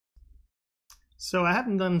So I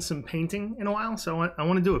haven't done some painting in a while, so I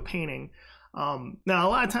want to do a painting. Now, a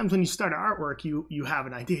lot of times when you start artwork, you have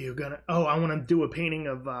an idea. You're gonna, oh, I want to do a painting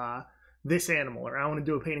of this animal, or I want to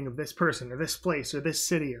do a painting of this person, or this place, or this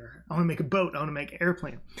city, or I want to make a boat, I want to make an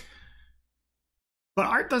airplane. But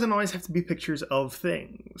art doesn't always have to be pictures of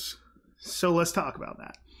things. So let's talk about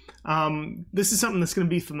that. This is something that's going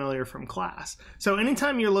to be familiar from class. So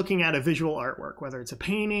anytime you're looking at a visual artwork, whether it's a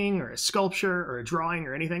painting or a sculpture or a drawing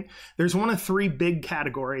or anything, there's one of three big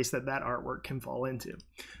categories that artwork can fall into.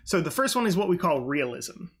 So the first one is what we call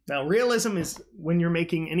realism. Now, realism is when you're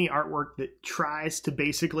making any artwork that tries to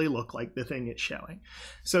basically look like the thing it's showing.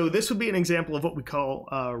 So this would be an example of what we call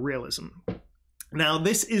realism. Now,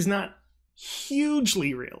 this is not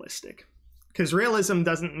hugely realistic, because realism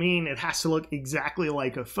doesn't mean it has to look exactly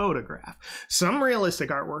like a photograph. Some realistic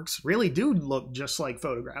artworks really do look just like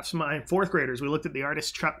photographs. My fourth graders, we looked at the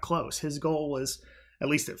artist Chuck Close. His goal was, at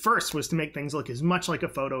least at first, was to make things look as much like a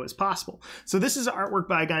photo as possible. So this is artwork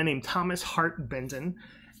by a guy named Thomas Hart Benton.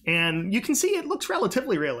 And you can see it looks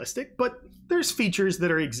relatively realistic, but there's features that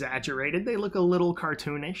are exaggerated. They look a little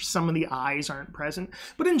cartoonish. Some of the eyes aren't present.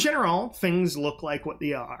 But in general, things look like what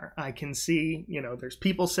they are. I can see, there's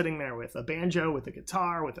people sitting there with a banjo, with a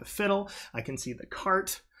guitar, with a fiddle. I can see the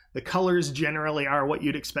cart. The colors generally are what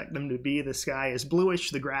you'd expect them to be. The sky is bluish,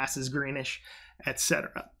 the grass is greenish,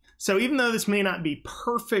 etc. So even though this may not be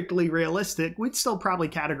perfectly realistic, we'd still probably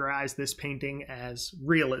categorize this painting as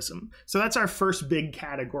realism. So that's our first big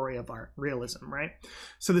category of art, realism, right?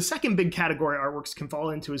 So the second big category artworks can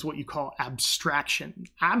fall into is what you call abstraction.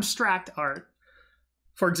 Abstract art,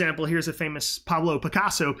 for example, here's a famous Pablo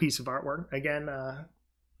Picasso piece of artwork. Again,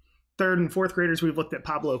 third and fourth graders, we've looked at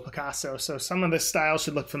Pablo Picasso, so some of this style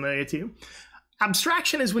should look familiar to you.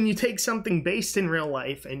 Abstraction is when you take something based in real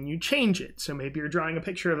life and you change it. So maybe you're drawing a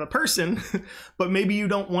picture of a person, but maybe you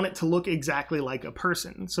don't want it to look exactly like a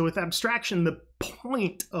person. So with abstraction, the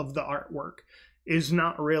point of the artwork is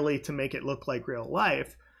not really to make it look like real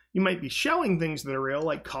life. You might be showing things that are real,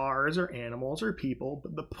 like cars or animals or people,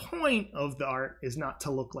 but the point of the art is not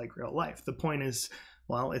to look like real life. The point is,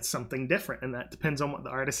 well, it's something different, and that depends on what the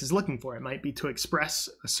artist is looking for. It might be to express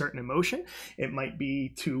a certain emotion. It might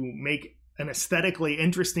be to make an aesthetically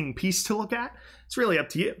interesting piece to look at. It's really up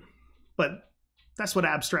to you. But that's what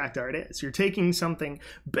abstract art is. You're taking something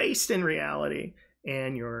based in reality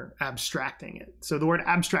and you're abstracting it. So the word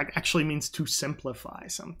abstract actually means to simplify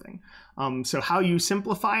something. So how you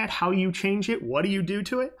simplify it, how you change it, what do you do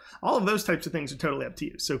to it? All of those types of things are totally up to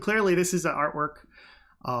you. So clearly this is an artwork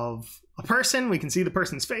of a person. We can see the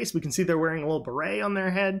person's face. We can see they're wearing a little beret on their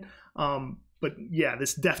head. But yeah,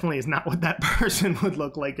 this definitely is not what that person would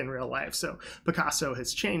look like in real life. So Picasso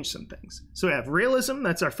has changed some things. So we have realism,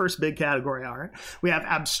 that's our first big category art. We have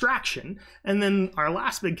abstraction, and then our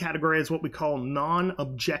last big category is what we call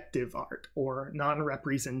non-objective art or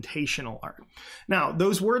non-representational art. Now,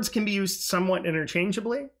 those words can be used somewhat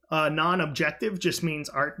interchangeably. Non-objective just means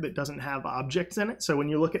art that doesn't have objects in it. So when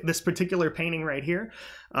you look at this particular painting right here,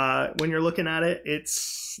 when you're looking at it,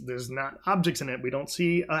 there's not objects in it. We don't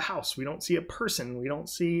see a house. We don't see a person. We don't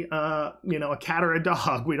see, a cat or a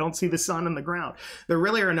dog. We don't see the sun and the ground. There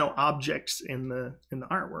really are no objects in the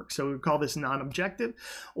artwork. So we call this non-objective.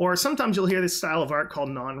 Or sometimes you'll hear this style of art called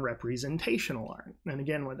non-representational art. And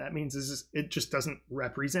again, what that means is it just doesn't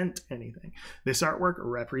represent anything. This artwork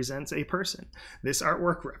represents a person. This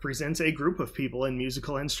artwork represents a group of people and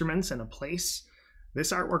musical instruments and a place.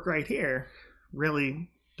 This artwork right here really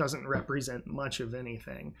doesn't represent much of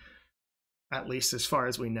anything, at least as far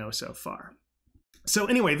as we know so far. So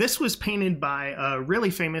anyway, this was painted by a really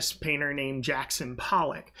famous painter named Jackson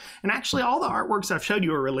Pollock. And actually all the artworks I've showed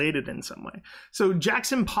you are related in some way. So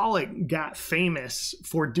Jackson Pollock got famous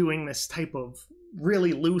for doing this type of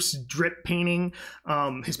really loose drip painting.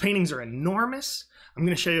 His paintings are enormous. I'm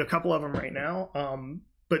going to show you a couple of them right now.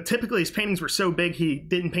 But typically his paintings were so big, he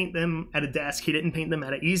didn't paint them at a desk. He didn't paint them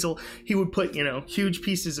at an easel. He would put, huge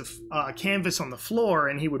pieces of canvas on the floor,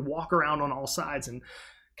 and he would walk around on all sides and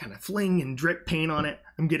kind of fling and drip paint on it.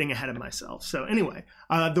 I'm getting ahead of myself. So anyway,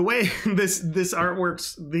 the way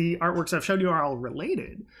the artworks I've showed you are all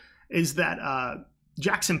related is that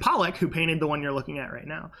Jackson Pollock, who painted the one you're looking at right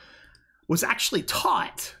now, was actually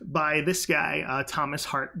taught by this guy, Thomas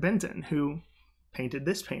Hart Benton, who painted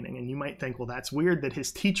this painting. And you might think, well, that's weird that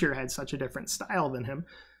his teacher had such a different style than him.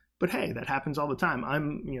 But hey, that happens all the time.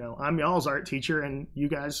 I'm y'all's art teacher, and you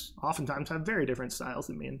guys oftentimes have very different styles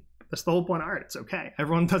than me. And that's the whole point of art. It's okay.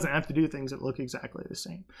 Everyone doesn't have to do things that look exactly the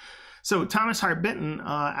same. So Thomas Hart Benton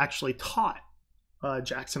actually taught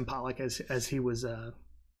Jackson Pollock as he was,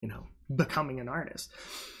 becoming an artist.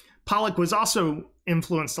 Pollock was also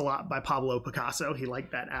influenced a lot by Pablo Picasso. He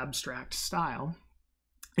liked that abstract style.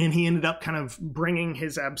 And he ended up kind of bringing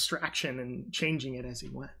his abstraction and changing it as he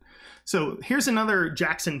went. So here's another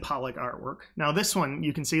Jackson Pollock artwork. Now this one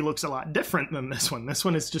you can see looks a lot different than this one. This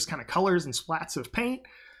one is just kind of colors and splats of paint.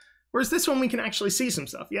 Whereas this one we can actually see some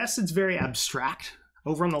stuff. Yes, it's very abstract.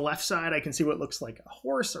 Over on the left side, I can see what looks like a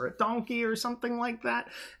horse or a donkey or something like that.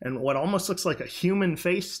 And what almost looks like a human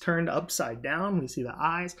face turned upside down. We see the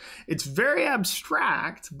eyes. It's very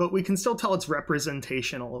abstract, but we can still tell it's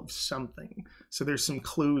representational of something. So there's some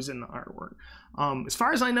clues in the artwork. As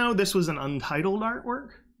far as I know, this was an untitled artwork,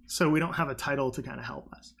 so we don't have a title to kind of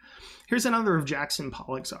help us. Here's another of Jackson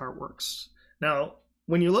Pollock's artworks. Now,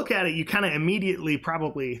 when you look at it, you kind of immediately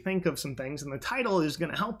probably think of some things, and the title is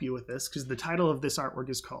going to help you with this because the title of this artwork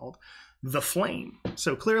is called The Flame.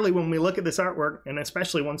 So clearly when we look at this artwork, and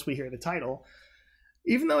especially once we hear the title,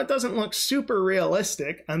 even though it doesn't look super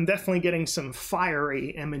realistic, I'm definitely getting some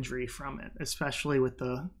fiery imagery from it, especially with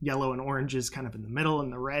the yellow and oranges kind of in the middle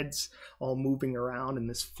and the reds all moving around in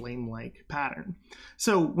this flame-like pattern.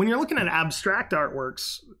 So when you're looking at abstract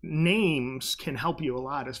artworks, names can help you a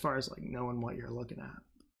lot as far as like knowing what you're looking at.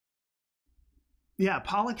 Yeah,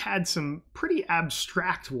 Pollock had some pretty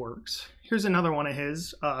abstract works. Here's another one of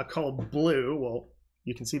his called Blue. Well,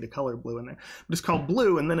 you can see the color blue in there, but it's called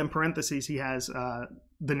Blue, and then in parentheses he has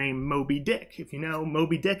the name Moby Dick. If you know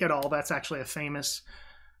Moby Dick at all, that's actually a famous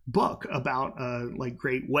book about like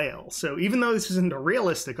great whales. So even though this isn't a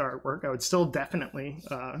realistic artwork, I would still definitely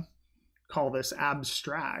call this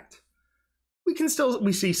abstract.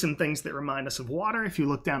 We see some things that remind us of water. If you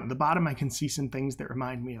look down at the bottom, I can see some things that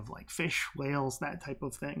remind me of like fish, whales, that type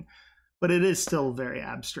of thing. But it is still very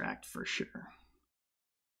abstract for sure.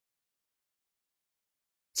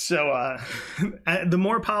 So the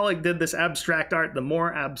more Pollock did this abstract art, the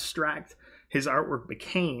more abstract his artwork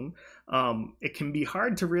became. It can be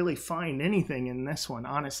hard to really find anything in this one,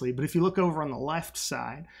 honestly. But if you look over on the left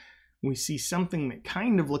side, we see something that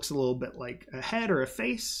kind of looks a little bit like a head or a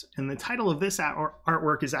face. And the title of this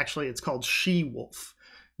artwork is actually, it's called She-Wolf.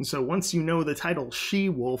 And so once you know the title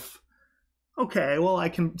She-Wolf, okay, well, I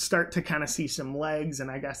can start to kind of see some legs. And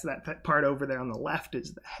I guess that part over there on the left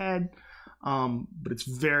is the head. But it's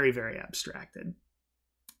very, very abstracted.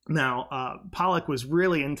 Now, Pollock was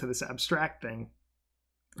really into this abstract thing.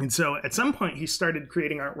 And so at some point he started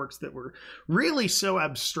creating artworks that were really so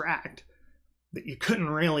abstract that you couldn't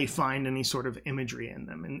really find any sort of imagery in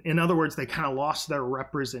them. And in other words, they kind of lost their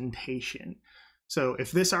representation. So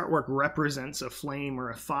if this artwork represents a flame or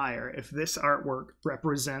a fire, if this artwork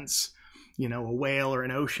represents, you know, a whale or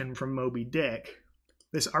an ocean from Moby Dick,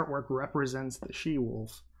 this artwork represents the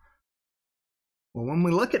she-wolf. Well, when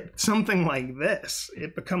we look at something like this,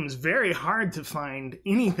 it becomes very hard to find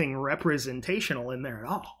anything representational in there at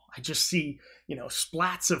all. I just see, you know,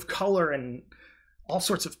 splats of color and all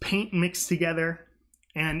sorts of paint mixed together.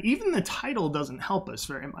 And even the title doesn't help us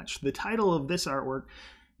very much. The title of this artwork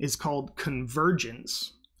is called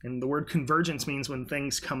Convergence. And the word convergence means when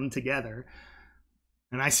things come together.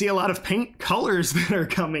 And I see a lot of paint colors that are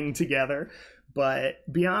coming together. But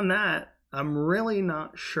beyond that, I'm really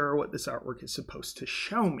not sure what this artwork is supposed to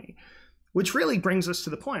show me. Which really brings us to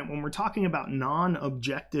the point, when we're talking about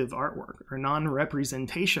non-objective artwork or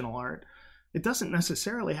non-representational art, it doesn't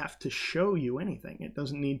necessarily have to show you anything. It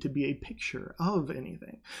doesn't need to be a picture of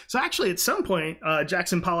anything. So actually, at some point,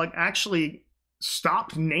 Jackson Pollock actually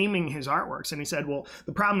stopped naming his artworks. And he said, well,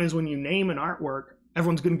 the problem is when you name an artwork,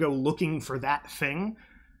 everyone's going to go looking for that thing.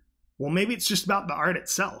 Well, maybe it's just about the art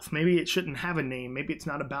itself. Maybe it shouldn't have a name. Maybe it's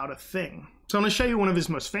not about a thing. So I'm going to show you one of his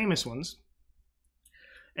most famous ones.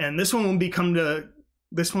 And this one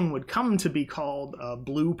would come to be called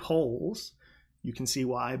Blue Poles. You can see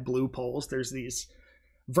why, blue poles. There's these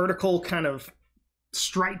vertical kind of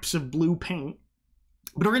stripes of blue paint.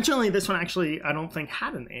 But originally, this one actually, I don't think,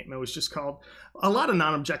 had a name. It was just called, a lot of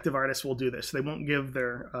non-objective artists will do this. They won't give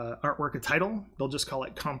their artwork a title. They'll just call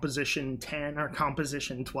it Composition 10 or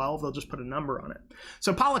Composition 12. They'll just put a number on it.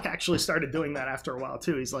 So Pollock actually started doing that after a while,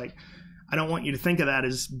 too. He's like, I don't want you to think of that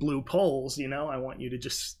as blue poles, you know? I want you to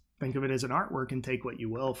just think of it as an artwork and take what you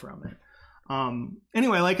will from it.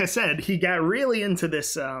 Anyway, like I said, he got really into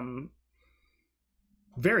this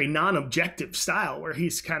very non-objective style where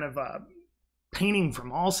he's kind of painting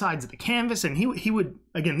from all sides of the canvas. And he would,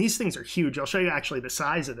 again, these things are huge. I'll show you actually the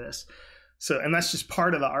size of this. So, and that's just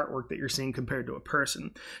part of the artwork that you're seeing compared to a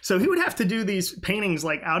person. So he would have to do these paintings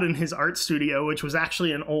like out in his art studio, which was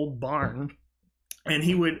actually an old barn. And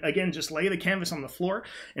he would, again, just lay the canvas on the floor,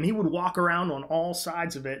 and he would walk around on all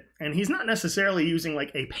sides of it. And he's not necessarily using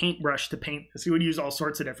like a paintbrush to paint this. He would use all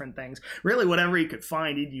sorts of different things. Really, whatever he could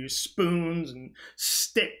find. He'd use spoons and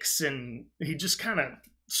sticks, and he just kind of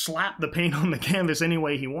slap the paint on the canvas any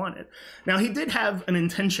way he wanted. Now, he did have an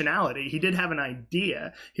intentionality. He did have an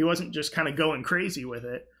idea. He wasn't just kind of going crazy with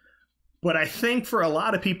it. But I think for a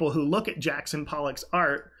lot of people who look at Jackson Pollock's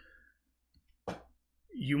art,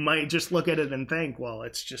 you might just look at it and think, well,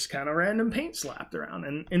 it's just kind of random paint slapped around.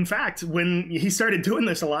 And in fact, when he started doing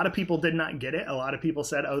this, a lot of people did not get it. A lot of people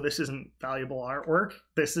said, oh, this isn't valuable artwork.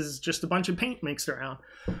 This is just a bunch of paint mixed around.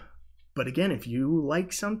 But again, if you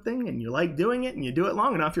like something and you like doing it and you do it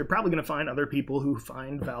long enough, you're probably going to find other people who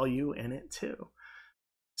find value in it too.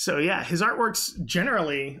 So yeah, his artworks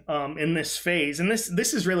generally in this phase, and this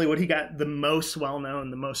is really what he got the most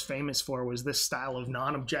well-known, the most famous for, was this style of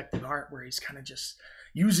non-objective art where he's kind of just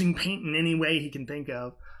using paint in any way he can think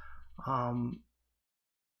of.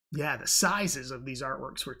 Yeah, the sizes of these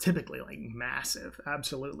artworks were typically like massive,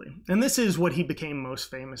 absolutely. And this is what he became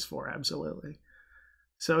most famous for, absolutely.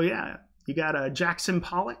 So yeah, you got Jackson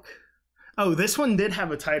Pollock. Oh, this one did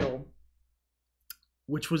have a title,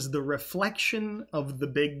 which was The Reflection of the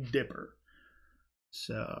Big Dipper.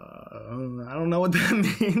 So I don't know what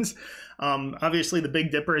that means. Obviously, the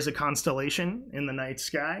Big Dipper is a constellation in the night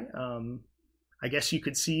sky. I guess you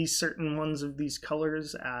could see certain ones of these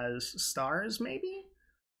colors as stars, maybe?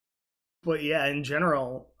 But yeah, in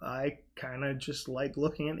general, I kind of just like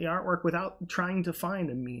looking at the artwork without trying to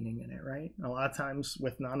find a meaning in it, right? A lot of times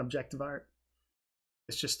with non-objective art,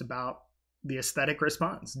 it's just about the aesthetic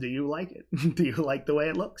response. Do you like it? Do you like the way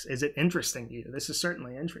it looks? Is it interesting to you? This is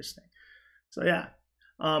certainly interesting. So yeah.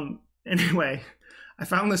 Anyway, I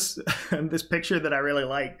found this this picture that I really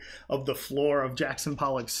like of the floor of Jackson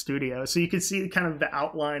Pollock's studio. So you could see kind of the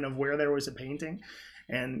outline of where there was a painting.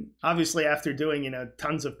 And obviously after doing,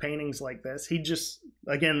 tons of paintings like this, he just,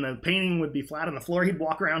 again, the painting would be flat on the floor. He'd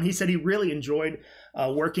walk around. He said he really enjoyed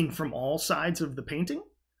working from all sides of the painting.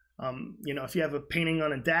 If you have a painting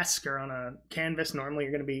on a desk or on a canvas, normally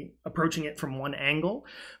you're going to be approaching it from one angle,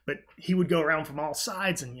 but he would go around from all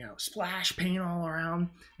sides and, splash paint all around.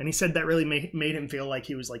 And he said that really made him feel like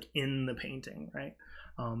he was like in the painting, right?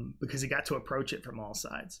 Because he got to approach it from all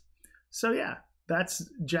sides. So yeah, that's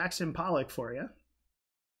Jackson Pollock for you.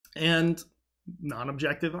 And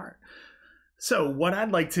non-objective art. So what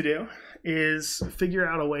I'd like to do is figure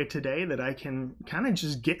out a way today that I can kind of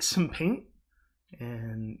just get some paint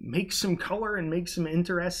and make some color and make some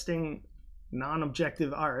interesting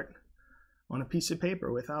non-objective art on a piece of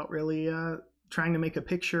paper without really trying to make a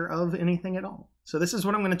picture of anything at all. So this is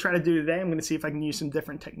what I'm going to try to do today. I'm going to see if I can use some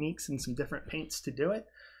different techniques and some different paints to do it.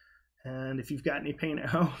 And if you've got any paint at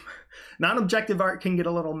home, non-objective art can get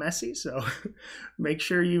a little messy. So make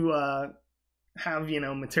sure you have,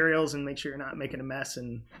 materials, and make sure you're not making a mess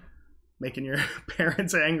and making your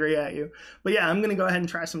parents angry at you. But yeah, I'm going to go ahead and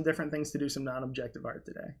try some different things to do some non-objective art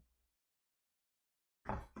today.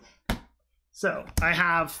 So I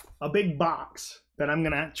have a big box that I'm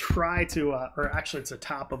going to try to, or actually it's the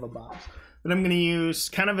top of a box, that I'm going to use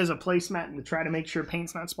kind of as a placemat to try to make sure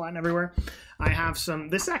paint's not splatting everywhere. I have some,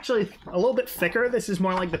 this is actually a little bit thicker. This is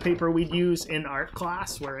more like the paper we'd use in art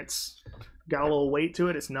class where it's got a little weight to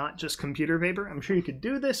it. It's not just computer paper. I'm sure you could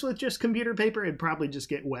do this with just computer paper. It'd probably just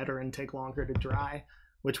get wetter and take longer to dry,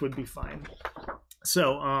 which would be fine.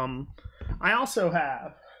 So I also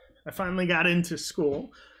have, I finally got into school.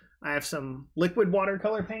 I have some liquid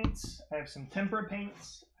watercolor paints. I have some tempera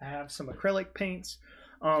paints. I have some acrylic paints.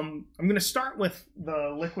 I'm going to start with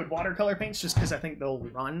the liquid watercolor paints just because I think they'll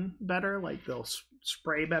run better, like they'll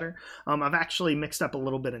spray better. I've actually mixed up a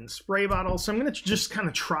little bit in spray bottles, so I'm going to just kind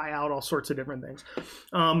of try out all sorts of different things.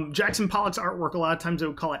 Jackson Pollock's artwork, a lot of times they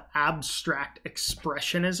would call it abstract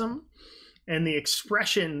expressionism, and the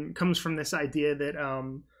expression comes from this idea that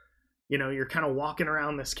you're kind of walking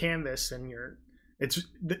around this canvas and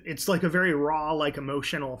it's like a very raw, like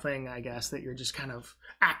emotional thing, I guess, that you're just kind of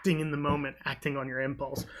acting in the moment, acting on your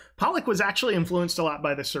impulse. Pollock was actually influenced a lot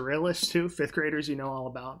by the Surrealists too. Fifth graders, you know all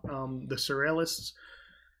about the Surrealists.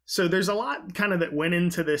 So there's a lot kind of that went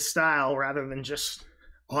into this style rather than just,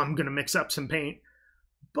 oh, I'm going to mix up some paint.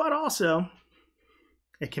 But also,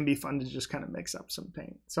 it can be fun to just kind of mix up some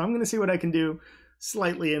paint. So I'm going to see what I can do,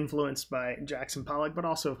 slightly influenced by Jackson Pollock, but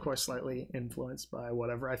also, of course, slightly influenced by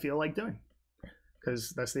whatever I feel like doing,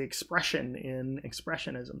 because that's the expression in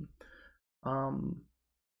expressionism.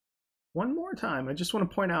 One more time, I just want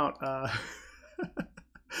to point out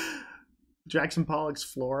Jackson Pollock's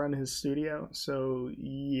floor in his studio. So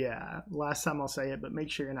yeah, last time I'll say it, but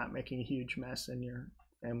make sure you're not making a huge mess in your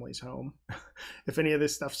family's home. If any of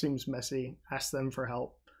this stuff seems messy, ask them for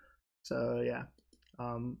help. So yeah,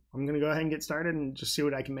 I'm gonna go ahead and get started and just see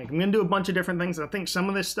what I can make. I'm gonna do a bunch of different things. I think some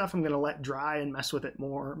of this stuff I'm gonna let dry and mess with it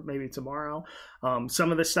more maybe tomorrow.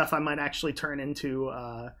 Some of this stuff I might actually turn into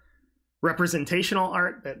representational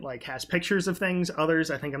art that like has pictures of things.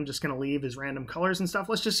 Others I think I'm just gonna leave as random colors and stuff.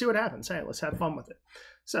 Let's just see what happens. Hey, let's have fun with it.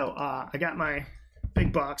 So I got my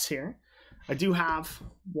big box here. I do have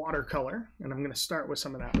watercolor, and I'm gonna start with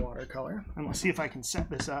some of that watercolor. I'm gonna see if I can set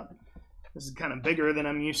this up. This is kind of bigger than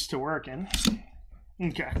I'm used to working.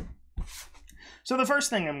 Okay. So the first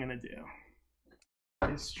thing I'm gonna do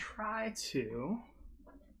is try to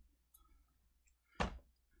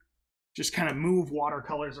just kind of move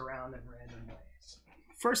watercolors around in random ways.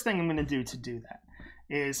 First thing I'm gonna do to do that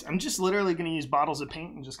is I'm just literally gonna use bottles of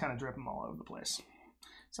paint and just kind of drip them all over the place.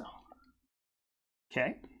 So,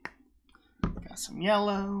 okay. Got some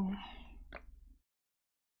yellow.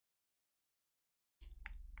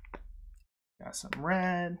 Got some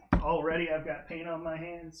red. Already I've got paint on my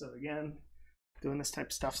hands, so again, doing this type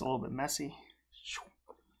of stuff's a little bit messy.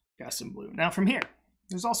 Got some blue. Now from here,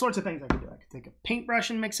 there's all sorts of things I could do. I could take a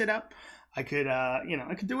paintbrush and mix it up. I could, I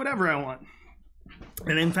could do whatever I want.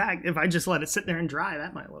 And in fact, if I just let it sit there and dry,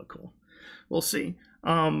 that might look cool. We'll see.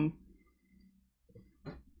 I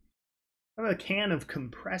have a can of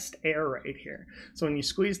compressed air right here. So when you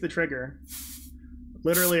squeeze the trigger,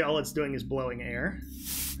 literally all it's doing is blowing air.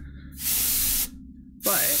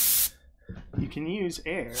 But you can use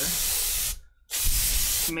air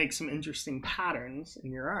to make some interesting patterns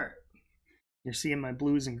in your art. You're seeing my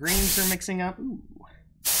blues and greens are mixing up. Ooh.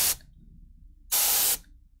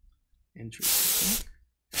 Interesting.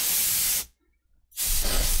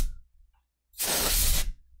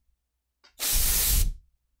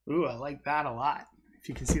 Ooh, I like that a lot. If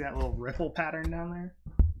you can see that little ripple pattern down there,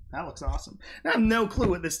 that looks awesome. Now I have no clue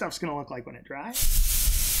what this stuff's gonna look like when it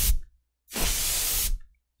dries,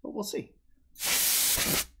 but we'll see.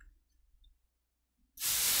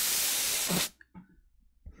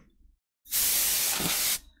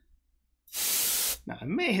 Now I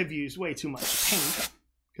may have used way too much paint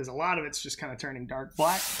because a lot of it's just kind of turning dark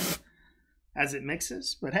black as it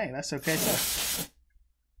mixes, but hey, that's okay too.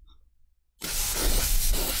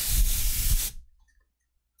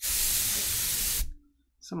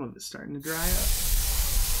 Some of it's starting to dry up.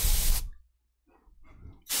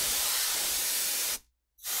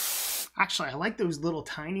 Actually, I like those little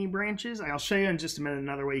tiny branches. I'll show you in just a minute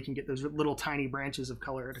another way you can get those little tiny branches of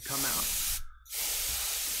color to come out.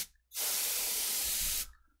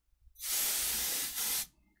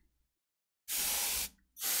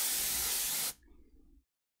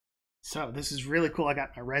 So this is really cool. I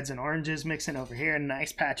got my reds and oranges mixing over here. A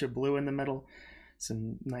nice patch of blue in the middle.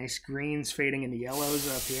 Some nice greens fading into yellows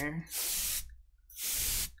up here.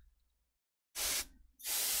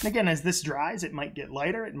 And again, as this dries, it might get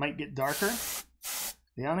lighter, it might get darker.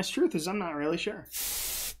 The honest truth is I'm not really sure.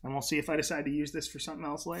 And we'll see if I decide to use this for something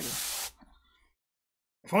else later.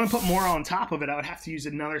 If I want to put more on top of it, I would have to use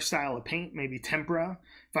another style of paint, maybe tempera.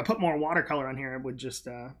 If I put more watercolor on here, it would just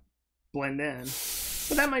blend in.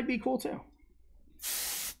 But that might be cool too.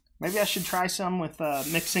 Maybe I should try some with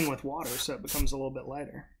mixing with water so it becomes a little bit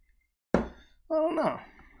lighter. I don't know.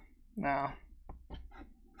 No.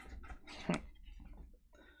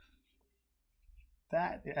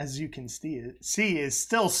 That, as you can see, is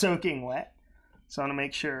still soaking wet. So I want to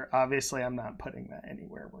make sure, obviously, I'm not putting that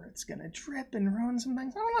anywhere where it's going to drip and ruin some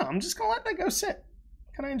things. I don't know. I'm just going to let that go sit.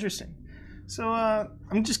 Kind of interesting. So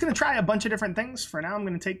I'm just going to try a bunch of different things. For now, I'm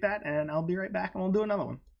going to take that, and I'll be right back, and we'll do another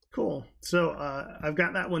one. Cool. So I've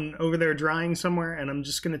got that one over there drying somewhere, and I'm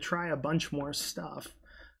just going to try a bunch more stuff.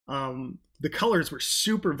 The colors were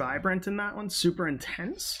super vibrant in that one, super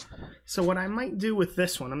intense. So what I might do with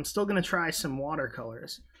this one, I'm still going to try some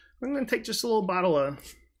watercolors. I'm going to take just a little bottle of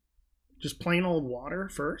just plain old water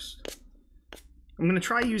first. I'm going to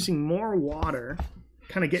try using more water,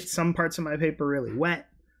 kind of get some parts of my paper really wet,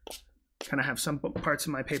 kind of have some parts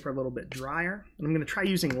of my paper a little bit drier. And I'm going to try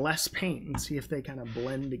using less paint and see if they kind of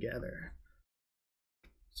blend together.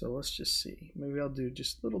 So let's just see. Maybe I'll do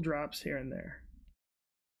just little drops here and there.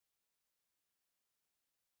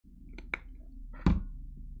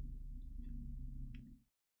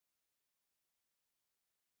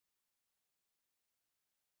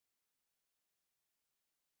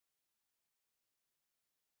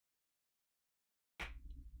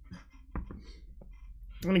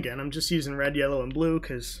 And again, I'm just using red, yellow, and blue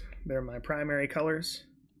because they're my primary colors.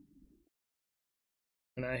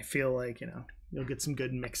 And I feel like, you'll get some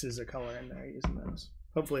good mixes of color in there using those.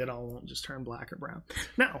 Hopefully it all won't just turn black or brown.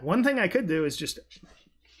 Now, one thing I could do is just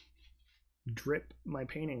drip my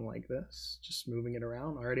painting like this, just moving it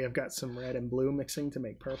around. Already I've got some red and blue mixing to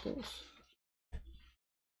make purples.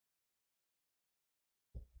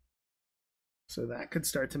 So that could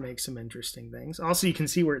start to make some interesting things. Also, you can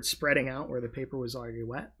see where it's spreading out where the paper was already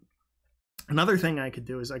wet. Another thing I could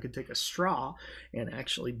do is I could take a straw and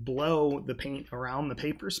actually blow the paint around the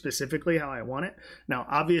paper specifically how I want it. Now,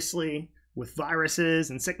 obviously, with viruses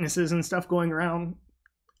and sicknesses and stuff going around,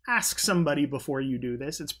 ask somebody before you do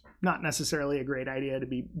this. It's not necessarily a great idea to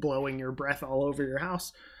be blowing your breath all over your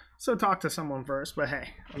house. So talk to someone first, but hey,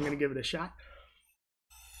 I'm going to give it a shot.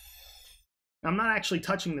 I'm not actually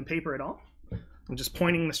touching the paper at all. I'm just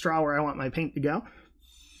pointing the straw where I want my paint to go.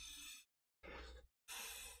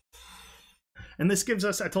 And this gives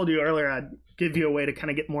us, I told you earlier, I'd give you a way to kind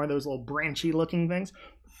of get more of those little branchy looking things.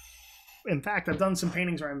 In fact, I've done some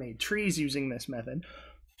paintings where I made trees using this method.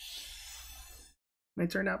 They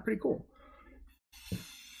turned out pretty cool.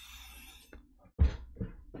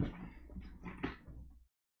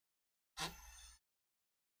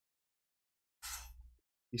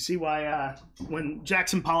 You see why when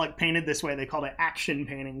Jackson Pollock painted this way, they called it action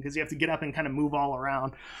painting, because you have to get up and kind of move all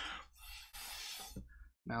around.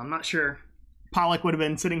 Now, I'm not sure Pollock would have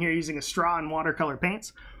been sitting here using a straw and watercolor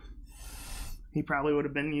paints. He probably would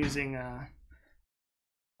have been using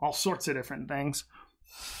all sorts of different things.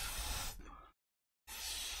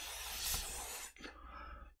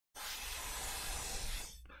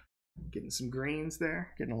 Getting some greens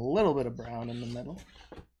there, getting a little bit of brown in the middle.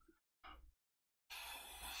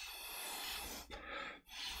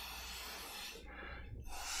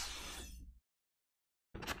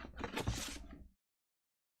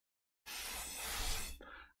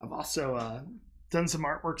 I've also done some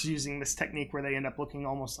artworks using this technique where they end up looking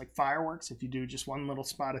almost like fireworks if you do just one little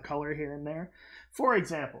spot of color here and there. For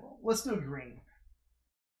example, let's do a green.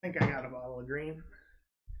 I think I got a bottle of green.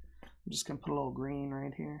 I'm just going to put a little green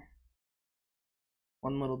right here.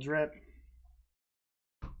 One little drip.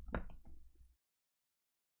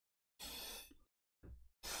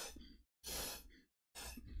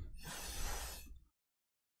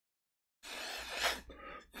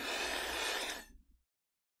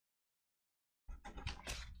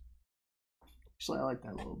 Actually, I like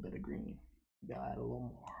that little bit of green. Maybe I'll add a little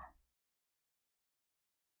more.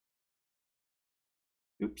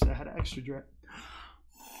 Oops, I had an extra drip.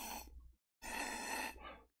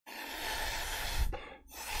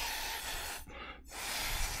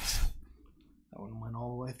 That one went all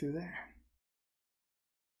the way through there.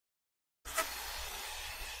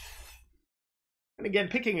 And again,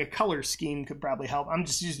 picking a color scheme could probably help. I'm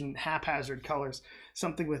just using haphazard colors.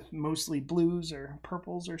 Something with mostly blues or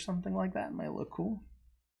purples or something like that might look cool.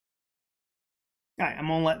 All right, I'm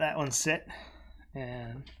gonna let that one sit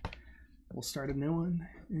and we'll start a new one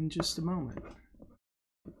in just a moment.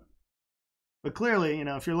 But clearly, you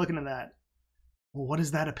know, if you're looking at that, well, what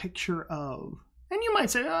is that a picture of? And you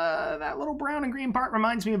might say, that little brown and green part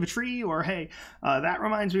reminds me of a tree, or hey, that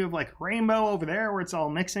reminds me of like a rainbow over there where it's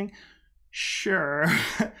all mixing. Sure,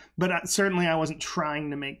 but certainly I wasn't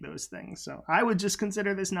trying to make those things. So I would just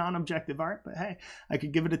consider this non-objective art, but hey, I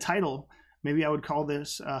could give it a title. Maybe I would call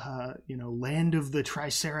this, you know, Land of the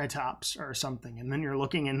Triceratops or something. And then you're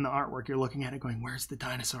looking in the artwork, you're looking at it going, where's the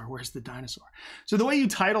dinosaur? Where's the dinosaur? So the way you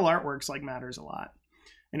title artworks like matters a lot.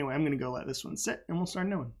 Anyway, I'm going to go let this one sit and we'll start a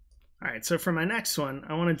new one. All right, so for my next one,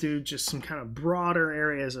 I want to do just some kind of broader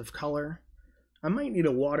areas of color. I might need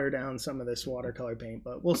to water down some of this watercolor paint,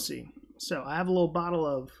 but we'll see. So I have a little bottle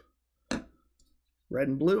of red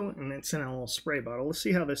and blue, and it's in a little spray bottle. Let's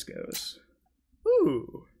see how this goes.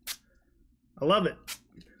 Ooh, I love it.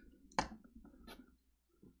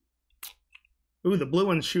 Ooh, the blue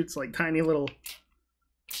one shoots like tiny little...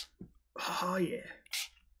 Oh, yeah.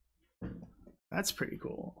 That's pretty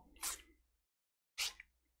cool.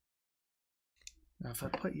 Now if I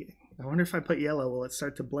put... I wonder if I put yellow, will it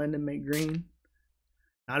start to blend and make green?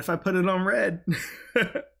 Not if I put it on red.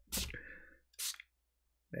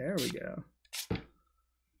 There we go.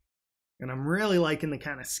 And I'm really liking the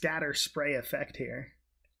kind of scatter spray effect here.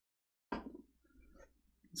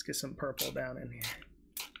 Let's get some purple down in here.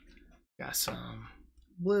 Got some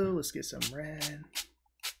blue. Let's get some red.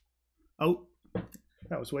 Oh,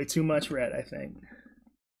 that was way too much red, I think.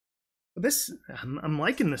 But this, I'm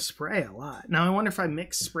liking the spray a lot. Now I wonder if I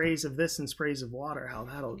mix sprays of this and sprays of water, how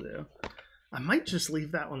that'll do. I might just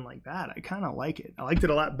leave that one like that. I kind of like it. I liked it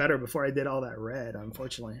a lot better before I did all that red,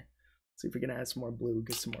 unfortunately. Let's see if we can add some more blue,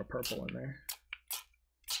 get some more purple in there.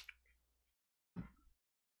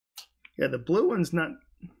 Yeah, the blue one's not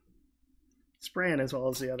spraying as well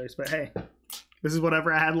as the others, but hey, this is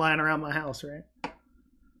whatever I had lying around my house, right?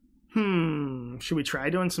 Should we try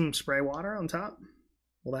doing some spray water on top?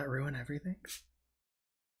 Will that ruin everything?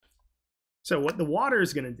 So what the water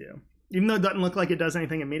is going to do, even though it doesn't look like it does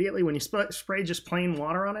anything immediately, when you spray just plain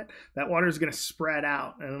water on it, that water is going to spread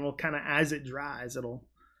out, and it'll kind of, as it dries, it'll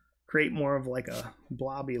create more of like a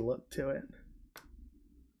blobby look to it.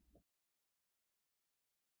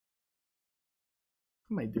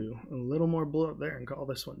 I might do a little more blue up there and call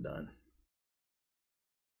this one done.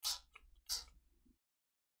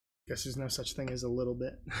 Guess there's no such thing as a little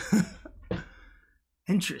bit.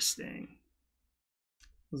 Interesting.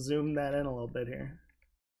 Zoom that in a little bit here.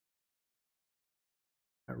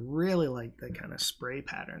 I really like the kind of spray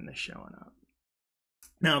pattern that's showing up.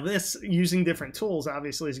 Now this, using different tools,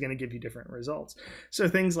 obviously is going to give you different results. So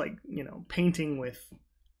things like, you know, painting with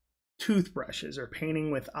toothbrushes or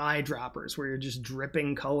painting with eyedroppers where you're just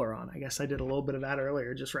dripping color on. I guess I did a little bit of that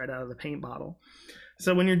earlier, just right out of the paint bottle.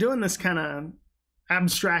 So when you're doing this kind of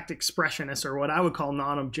abstract expressionist, or what I would call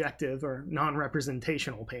non-objective or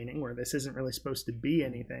non-representational painting, where this isn't really supposed to be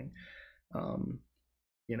anything,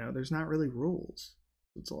 you know, there's not really rules.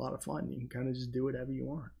 It's a lot of fun. You can kind of just do whatever you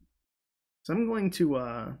want. So I'm going to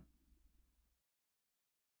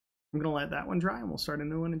let that one dry, and we'll start a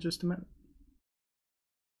new one in just a minute.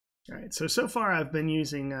 All right, so far I've been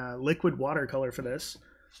using liquid watercolor for this.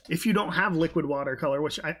 If you don't have liquid watercolor,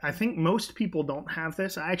 which I think most people don't have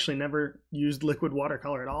this, I actually never used liquid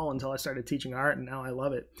watercolor at all until I started teaching art, and now I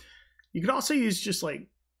love it. You could also use just like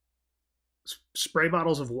spray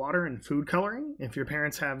bottles of water and food coloring if your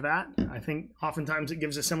parents have that. I think oftentimes it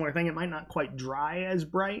gives a similar thing. It might not quite dry as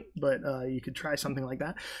bright, but you could try something like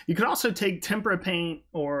that. You could also take tempera paint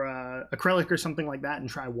or acrylic or something like that and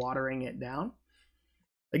try watering it down.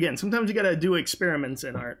 Again, sometimes you gotta do experiments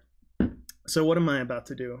in art. So what am I about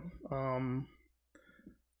to do? I'm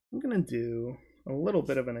gonna do a little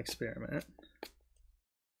bit of an experiment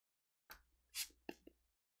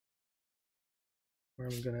where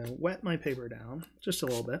I'm gonna wet my paper down just a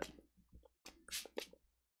little bit.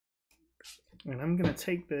 And I'm gonna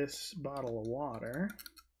take this bottle of water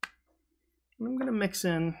and I'm gonna mix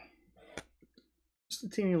in just a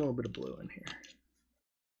teeny little bit of blue in here.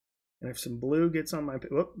 And if some blue gets on my,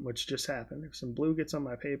 which just happened, if some blue gets on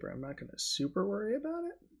my paper, I'm not gonna super worry about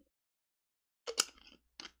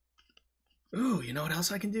it. Ooh, you know what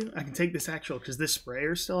else I can do? I can take this actual, because this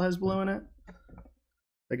sprayer still has blue in it.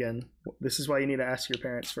 Again, this is why you need to ask your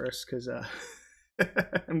parents first, because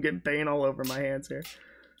I'm getting paint all over my hands here.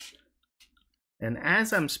 And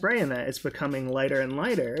as I'm spraying that, it's becoming lighter and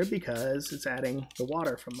lighter because it's adding the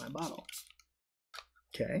water from my bottle.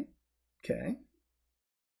 Okay, okay.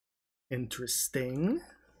 Interesting.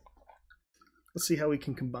 Let's see how we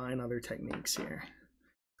can combine other techniques here.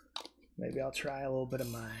 Maybe I'll try a little bit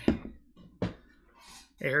of my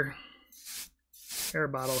air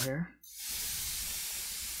bottle here.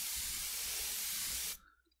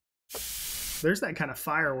 There's that kind of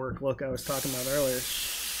firework look I was talking about earlier.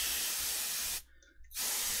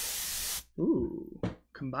 Ooh,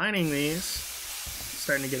 combining these,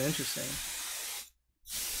 starting to get interesting.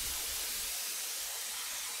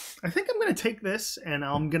 I think I'm going to take this and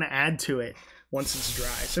I'm going to add to it once it's dry.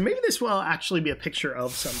 So maybe this will actually be a picture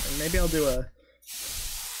of something. Maybe I'll do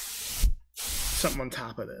something on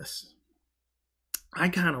top of this. I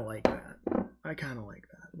kind of like that. I kind of like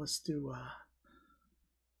that. Let's do,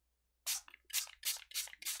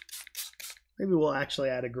 maybe we'll actually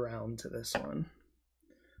add a ground to this one.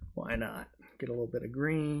 Why not? Get a little bit of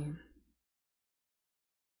green.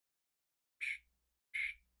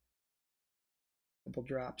 Couple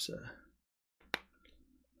drops of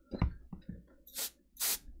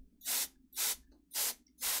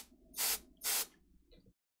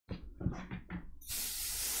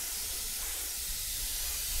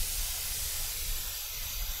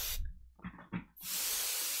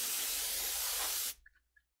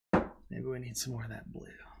maybe we need some more of that blue.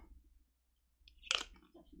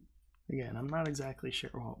 Again, I'm not exactly sure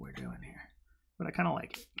what we're doing here, but I kind of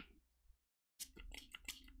like it.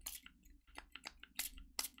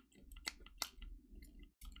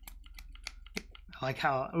 I like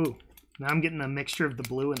how, ooh, now I'm getting a mixture of the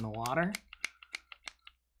blue and the water. I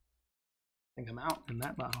think I'm out in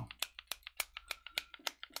that bottle.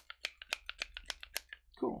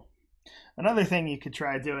 Cool. Another thing you could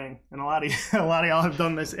try doing, and a lot of y'all have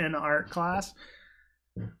done this in art class.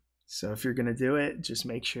 So if you're gonna do it, just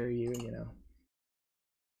make sure you know,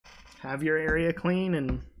 have your area clean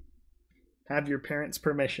and have your parents'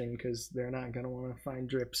 permission, because they're not gonna want to find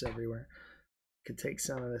drips everywhere. Could take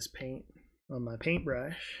some of this paint on my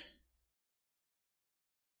paintbrush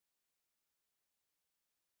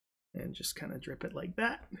and just kind of drip it like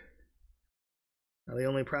that. Now, the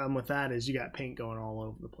only problem with that is you got paint going all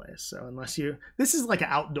over the place. So unless you, this is like an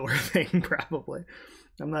outdoor thing probably.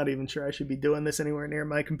 I'm not even sure I should be doing this anywhere near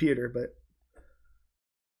my computer, but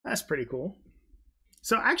that's pretty cool.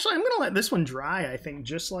 So actually, I'm going to let this one dry, I think,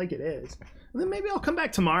 just like it is. And then maybe I'll come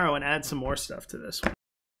back tomorrow and add some more stuff to this one.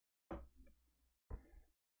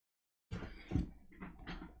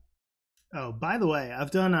 Oh, by the way, I've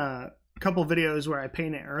done a couple videos where I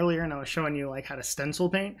painted earlier and I was showing you like how to stencil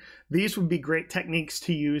paint. These would be great techniques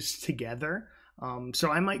to use together. So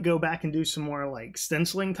I might go back and do some more like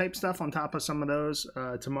stenciling type stuff on top of some of those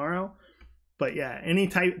tomorrow. But yeah, any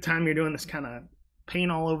time you're doing this kind of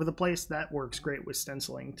paint all over the place, that works great with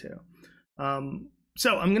stenciling too.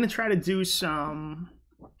 So I'm going to try to do some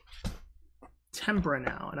tempera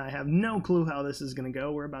now, and I have no clue how this is going to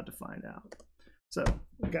go. We're about to find out. So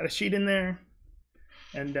we've got a sheet in there,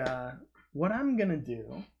 and what I'm going to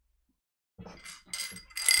do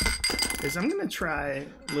is I'm going to try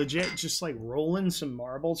legit just like rolling some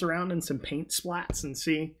marbles around and some paint splats and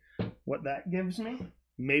see what that gives me.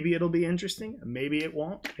 Maybe it'll be interesting. Maybe it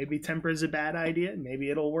won't. Maybe tempera is a bad idea.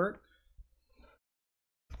 Maybe it'll work.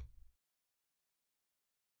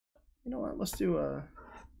 You know what? Let's do a...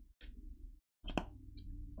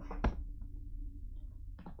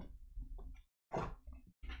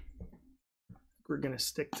 We're going to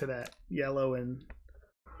stick to that yellow and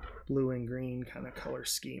blue and green kind of color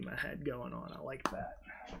scheme I had going on. I like that.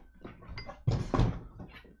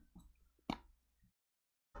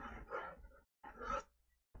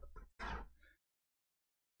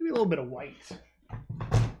 Maybe a little bit of white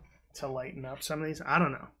to lighten up some of these. I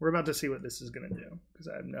don't know. We're about to see what this is going to do because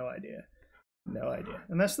I have no idea. No idea.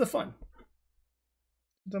 And that's the fun.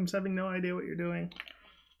 Sometimes having no idea what you're doing.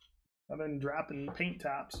 I've been dropping paint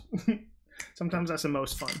tops. Sometimes that's the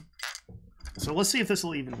most fun. So let's see if this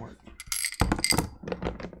will even work.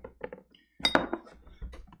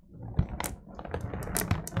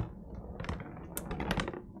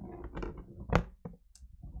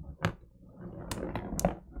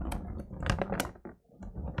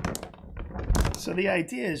 So the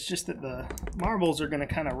idea is just that the marbles are going to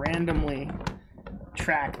kind of randomly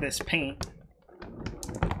track this paint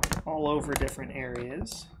all over different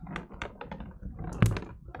areas.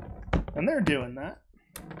 And they're doing that.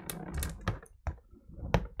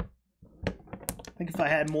 I think if I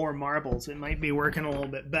had more marbles, it might be working a little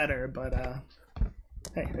bit better, but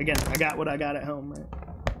hey, again, I got what I got at home, right?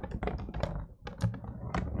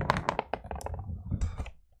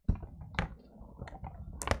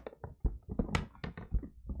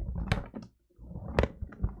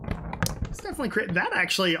 That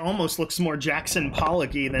actually almost looks more Jackson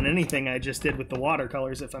Pollock-y than anything I just did with the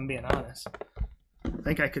watercolors, if I'm being honest. I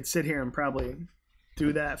think I could sit here and probably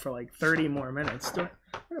do that for like 30 more minutes. I'm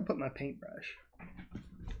gonna put my paintbrush.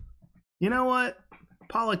 You know what?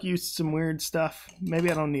 Pollock used some weird stuff.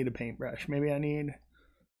 Maybe I don't need a paintbrush. Maybe I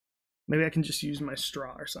can just use my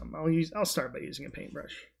straw or something. I'll start by using a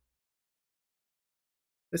paintbrush.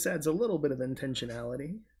 This adds a little bit of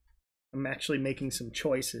intentionality. I'm actually making some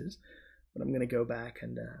choices. But I'm going to go back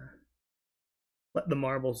and let the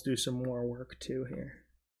marbles do some more work too here.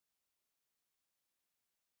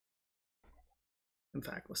 In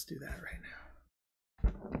fact, let's do that right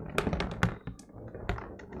now.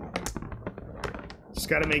 Just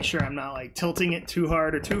got to make sure I'm not like tilting it too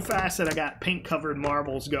hard or too fast that I got paint covered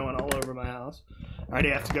marbles going all over my house. I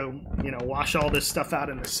already have to go, you know, wash all this stuff out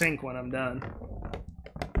in the sink when I'm done.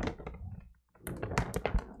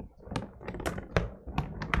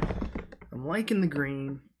 I'm liking the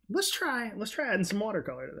green. Let's try adding some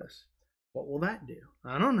watercolor to this. What will that do?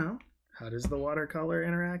 I don't know. How does the watercolor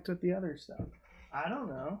interact with the other stuff? I don't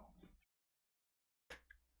know.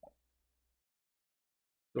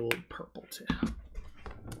 A little purple too.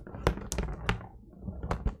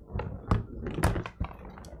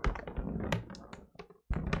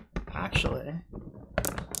 Actually,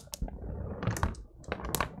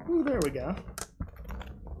 ooh, there we go.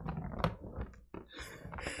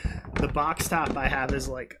 The box top I have is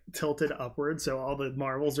like tilted upward, so all the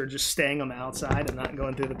marbles are just staying on the outside and not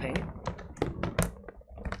going through the paint.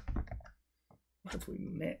 What if we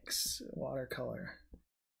mix watercolor?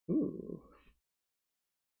 Ooh.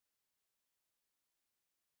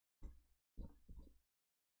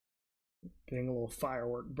 Getting a little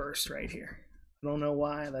firework burst right here. I don't know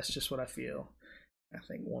why, that's just what I feel. I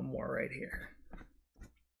think one more right here.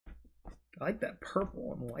 I like that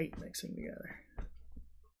purple and white mixing together.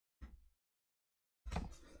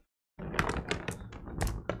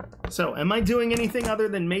 So, am I doing anything other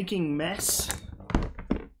than making mess?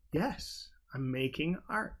 Yes, I'm making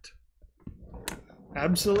art.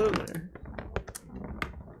 Absolutely.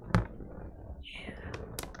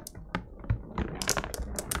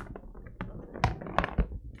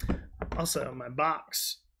 Also, my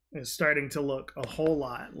box is starting to look a whole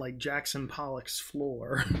lot like Jackson Pollock's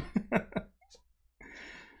floor. Let's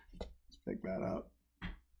pick that up.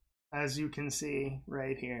 As you can see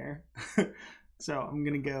right here. So I'm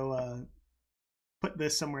going to go put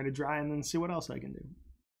this somewhere to dry and then see what else I can do.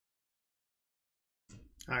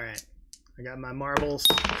 All right. I got my marbles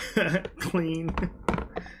clean.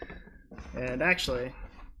 And actually,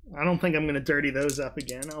 I don't think I'm going to dirty those up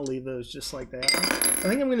again. I'll leave those just like they are. I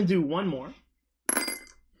think I'm going to do one more.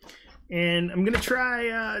 And I'm going to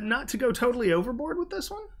try not to go totally overboard with this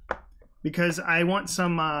one, because I want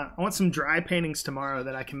some dry paintings tomorrow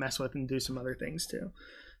that I can mess with and do some other things too.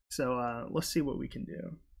 So let's see what we can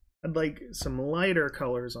do. I'd like some lighter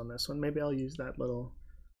colors on this one. Maybe I'll use that little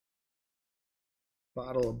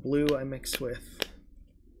bottle of blue I mixed with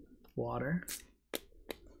water.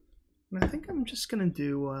 And I think I'm just going to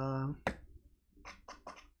do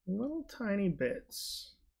little tiny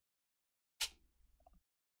bits.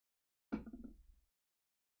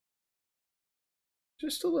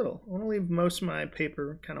 Just a little. I want to leave most of my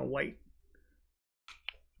paper kind of white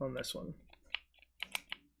on this one.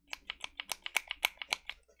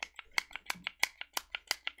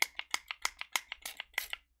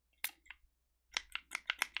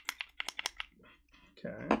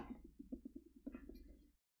 Okay.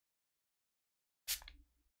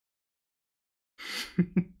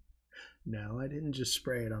 No, I didn't just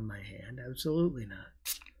spray it on my hand. Absolutely not.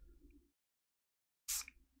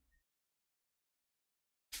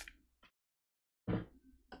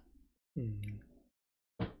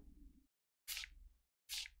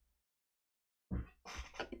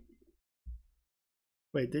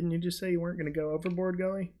 Wait, didn't you just say you weren't going to go overboard,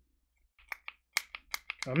 Gully?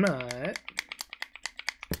 I'm not.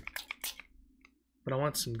 But I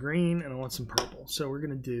want some green and I want some purple. So we're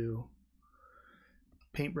going to do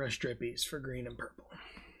paintbrush drippies for green and purple.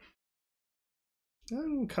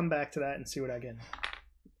 And come back to that and see what I can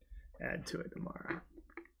add to it tomorrow.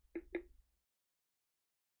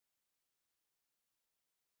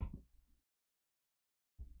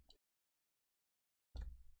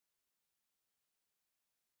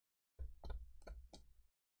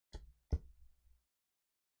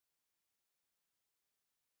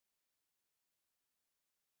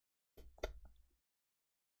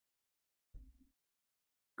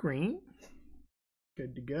 Green,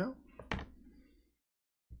 good to go.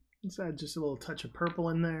 Let's add just a little touch of purple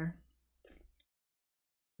in there.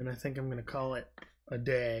 And I think I'm going to call it a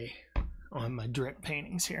day on my drip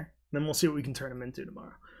paintings here. Then we'll see what we can turn them into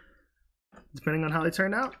tomorrow. Depending on how they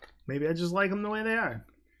turn out, maybe I just like them the way they are.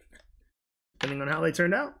 Depending on how they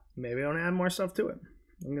turned out, maybe I want to add more stuff to it.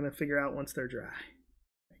 I'm going to figure out once they're dry.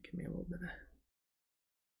 Give me a little bit of...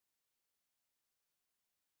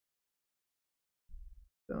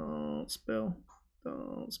 Don't spill.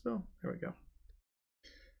 Don't spill. There we go.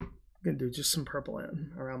 I'm going to do just some purple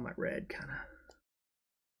in around my red, kind of.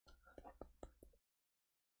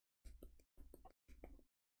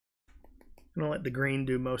 I'm going to let the green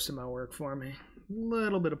do most of my work for me. A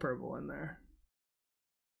little bit of purple in there.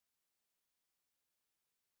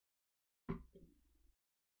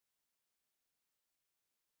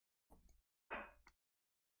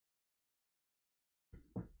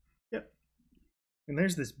 Yep. And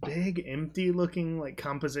there's this big empty looking like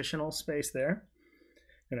compositional space there.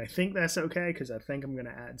 And I think that's okay because I think I'm going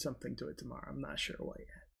to add something to it tomorrow. I'm not sure what yet.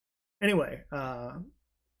 Anyway, that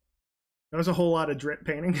was a whole lot of drip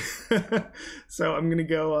painting. So I'm going to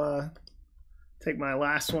go take my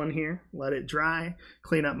last one here, let it dry,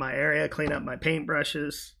 clean up my area, clean up my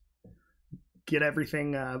paintbrushes, get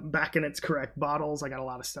everything back in its correct bottles. I got a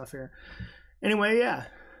lot of stuff here. Anyway, yeah.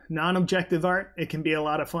 Non-objective art, it can be a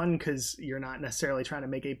lot of fun because you're not necessarily trying to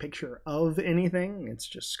make a picture of anything. It's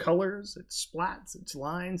just colors, it's splats, it's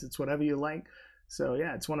lines, it's whatever you like. So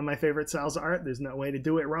yeah, it's one of my favorite styles of art. There's no way to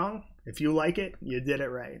do it wrong. If you like it, you did it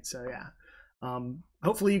right. So yeah,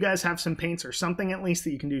 hopefully you guys have some paints or something at least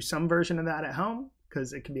that you can do some version of that at home,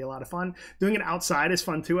 because it can be a lot of fun. Doing it outside is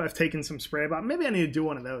fun too. I've taken some spray bottles. Maybe I need to do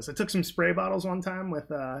one of those. I took some spray bottles one time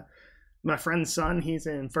with my friend's son. He's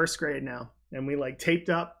in first grade now. And we like taped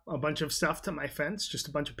up a bunch of stuff to my fence, just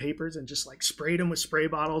a bunch of papers, and just like sprayed them with spray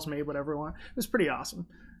bottles, made whatever we want. It was pretty awesome.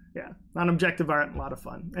 Yeah, non-objective art, a lot of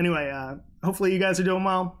fun. Anyway, hopefully you guys are doing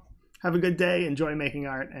well. Have a good day, enjoy making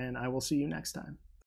art, and I will see you next time.